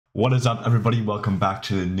What is up, everybody? Welcome back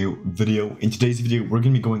to the new video. In today's video, we're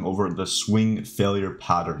going to be going over the swing failure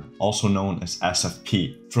pattern, also known as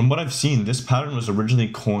SFP. From what I've seen, this pattern was originally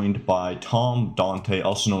coined by Dante,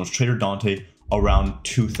 also known as Trader Dante, around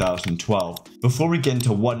 2012. Before we get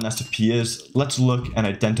into what an SFP is, let's look and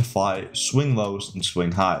identify swing lows and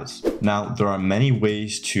swing highs. Now, there are many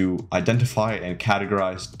ways to identify and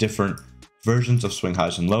categorize different versions of swing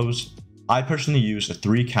highs and lows. I personally use a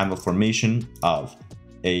 3-candle formation of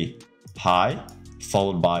a high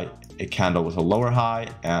followed by a candle with a lower high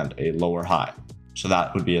and a lower high. So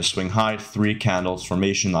that would be a swing high, 3 candles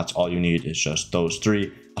formation. That's all you need, is just those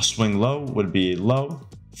 3. A swing low would be a low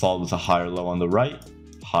followed with a higher low on the right,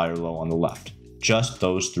 higher low on the left. Just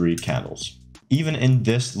those 3 candles. Even in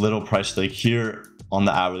this little price lake here on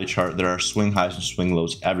the hourly chart, there are swing highs and swing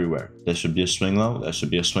lows everywhere. This would be a swing low, this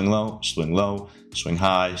would be a swing low, swing low, swing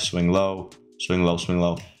high, swing low, swing low, swing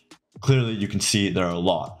low. Clearly, you can see there are a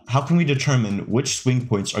lot. How can we determine which swing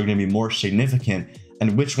points are going to be more significant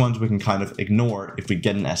and which ones we can kind of ignore if we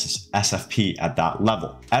get an SFP at that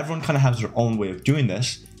level? Everyone kind of has their own way of doing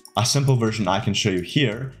this. A simple version I can show you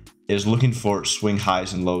here is looking for swing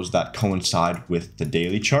highs and lows that coincide with the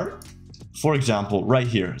daily chart. For example, right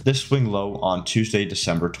here, this swing low on Tuesday,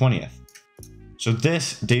 December 20th. So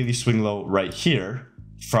this daily swing low right here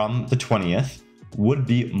from the 20th would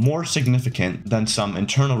be more significant than some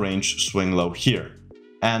internal range swing low here.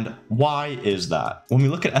 And why is that? When we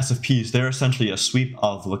look at SFPs, they're essentially a sweep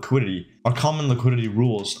of liquidity. Our common liquidity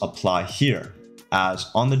rules apply here,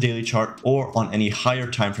 as on the daily chart or on any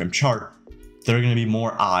higher time frame chart, there are going to be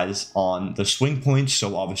more eyes on the swing points,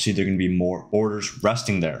 so obviously there are going to be more orders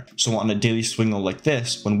resting there. So on a daily swing low like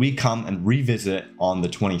this, when we come and revisit on the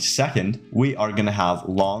 22nd, we are going to have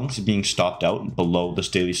longs being stopped out below this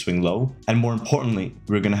daily swing low, and more importantly,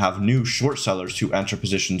 we're going to have new short sellers who enter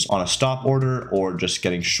positions on a stop order or just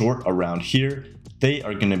getting short around here. They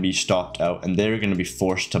are going to be stopped out and they're going to be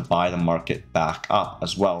forced to buy the market back up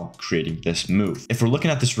as well, creating this move. If we're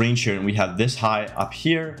looking at this range here and we have this high up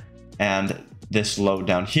here and this low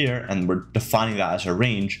down here, and we're defining that as a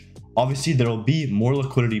range, obviously there will be more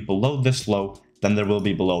liquidity below this low than there will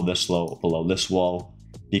be below this low, below this wall,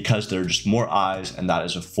 because there are just more eyes, and that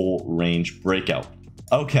is a full range breakout.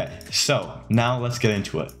 Okay, so now let's get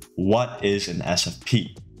into it. What is an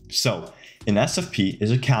SFP? So an SFP is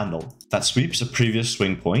a candle that sweeps a previous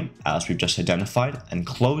swing point, as we've just identified, and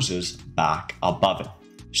closes back above it.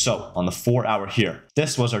 So on the 4-hour here,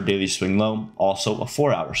 this was our daily swing low, also a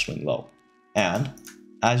 4-hour swing low. And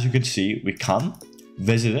as you can see, we come,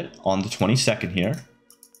 visit it on the 22nd here,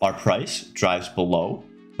 our price drives below,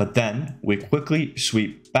 but then we quickly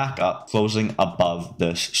sweep back up, closing above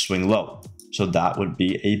this swing low. So that would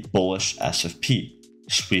be a bullish SFP,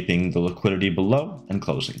 sweeping the liquidity below and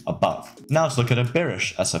closing above. Now let's look at a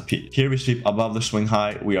bearish SFP. Here we sweep above the swing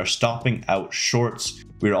high, we are stopping out shorts.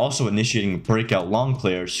 We are also initiating breakout long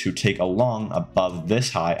players who take a long above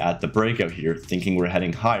this high at the breakout here, thinking we're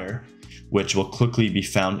heading higher, which will quickly be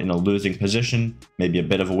found in a losing position, maybe a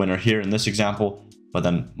bit of a winner here in this example, but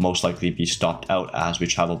then most likely be stopped out as we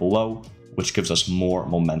travel below, which gives us more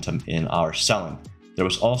momentum in our selling. There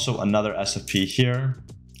was also another SFP here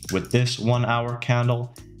with this 1-hour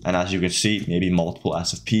candle, and as you can see, maybe multiple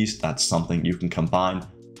SFPs. That's something you can combine.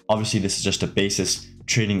 Obviously, this is just a basis.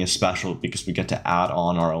 Trading is special because we get to add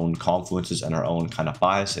on our own confluences and our own kind of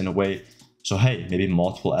bias in a way. So hey, maybe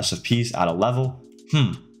multiple SFPs at a level.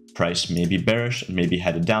 Price may be bearish and maybe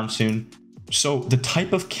headed down soon. So the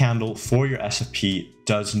type of candle for your SFP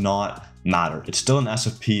does not matter. It's still an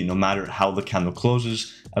SFP no matter how the candle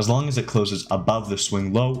closes, as long as it closes above the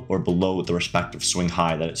swing low or below the respective swing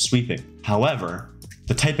high that it's sweeping. However,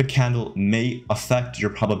 the type of candle may affect your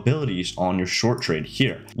probabilities on your short trade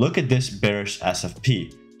here. Look at this bearish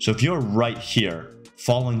SFP. So if you're right here,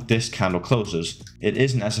 following this candle closes, it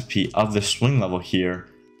is an SFP of the swing level here.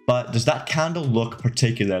 But does that candle look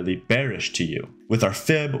particularly bearish to you? With our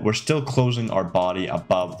fib, we're still closing our body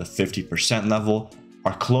above the 50% level.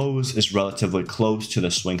 Our close is relatively close to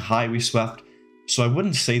the swing high we swept. So I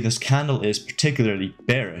wouldn't say this candle is particularly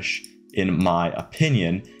bearish in my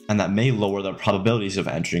opinion, and that may lower the probabilities of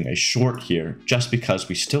entering a short here just because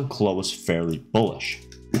we still close fairly bullish.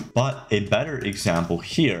 But a better example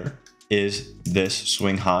here is this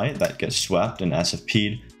swing high that gets swept and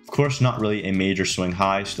SFP'd. Of course, not really a major swing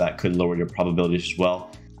high, so that could lower your probabilities as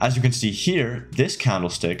well. As you can see here, this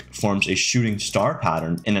candlestick forms a shooting star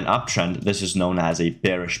pattern in an uptrend. This is known as a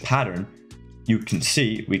bearish pattern. You can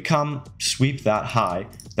see we come, sweep that high,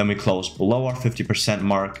 then we close below our 50%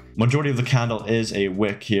 mark. Majority of the candle is a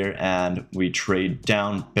wick here, and we trade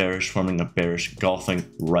down bearish, forming a bearish engulfing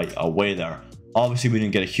right away there. Obviously, we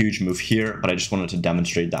didn't get a huge move here, but I just wanted to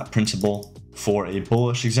demonstrate that principle. For a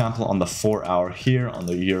bullish example on the 4-hour here on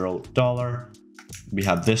the euro dollar, we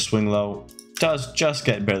have this swing low. Does just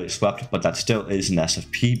get barely swept, but that still is an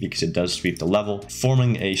SFP because it does sweep the level,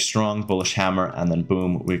 forming a strong bullish hammer, and then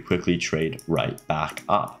boom, we quickly trade right back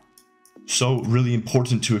up. So really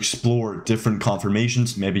important to explore different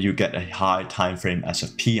confirmations. Maybe you get a high time frame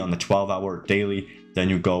SFP on the 12-hour daily, then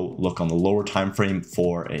you go look on the lower time frame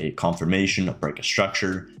for a confirmation, a break of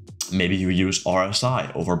structure. Maybe you use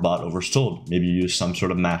RSI, overbought, oversold. Maybe you use some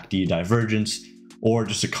sort of MACD divergence, or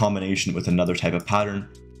just a combination with another type of pattern.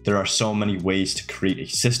 There are so many ways to create a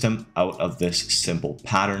system out of this simple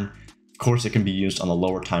pattern. Of course, it can be used on the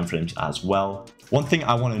lower time frames as well. One thing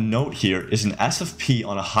I want to note here is an SFP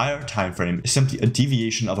on a higher time frame is simply a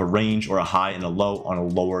deviation of a range or a high and a low on a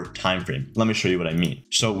lower time frame. Let me show you what I mean.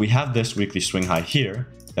 So we have this weekly swing high here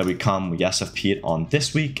that we SFP it on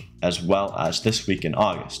this week as well as this week in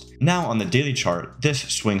August. Now on the daily chart, this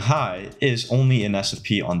swing high is only an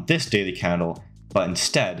SFP on this daily candle, but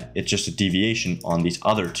instead it's just a deviation on these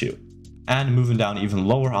other two. And moving down even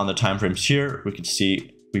lower on the time frames here, we can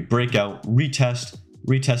see we break out, retest,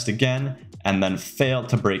 retest again, and then fail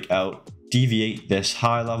to break out, deviate this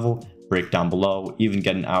high level, break down below, even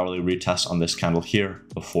get an hourly retest on this candle here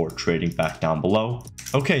before trading back down below.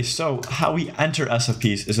 Okay, so how we enter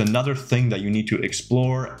SFPs is another thing that you need to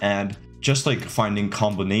explore, and just like finding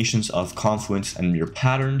combinations of confluence and your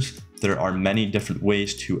patterns, there are many different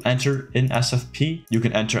ways to enter in SFP. You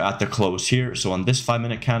can enter at the close here. So on this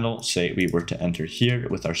 5-minute candle, say we were to enter here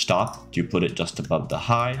with our stop, do you put it just above the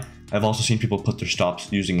high? I've also seen people put their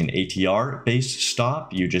stops using an ATR based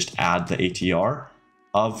stop. You just add the ATR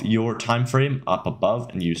of your time frame up above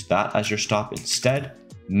and use that as your stop instead.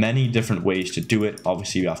 Many different ways to do it.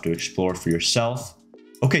 Obviously, you have to explore for yourself.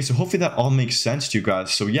 Okay, so hopefully that all makes sense to you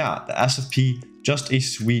guys. So yeah, the SFP, just a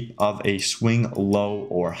sweep of a swing low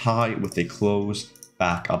or high with a close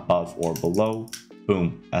back above or below.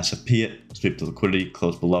 Boom, SFP it, sweep the liquidity,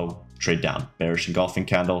 close below, trade down. Bearish engulfing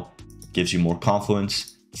candle gives you more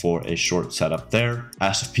confluence for a short setup there.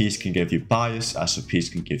 SFPs can give you bias,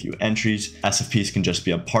 SFPs can give you entries, SFPs can just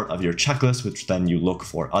be a part of your checklist, which then you look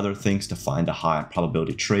for other things to find a high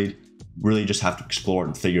probability trade. Really just have to explore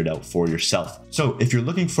and figure it out for yourself. So if you're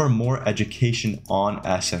looking for more education on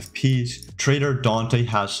SFPs, trader Dante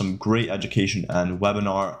has some great education and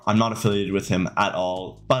webinar. I'm not affiliated with him at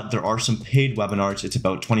all, but there are some paid webinars. It's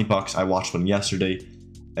about 20 bucks. I watched one yesterday.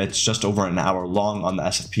 It's just over an hour long on the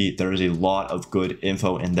SFP. There is a lot of good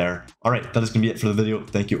info in there. All right, that is gonna be it for the video.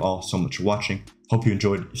 Thank you all so much for watching. Hope you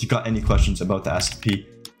enjoyed. If you got any questions about the SFP,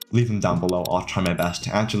 leave them down below. I'll try my best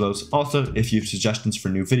to answer those. Also, if you have suggestions for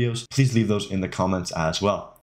new videos, please leave those in the comments as well.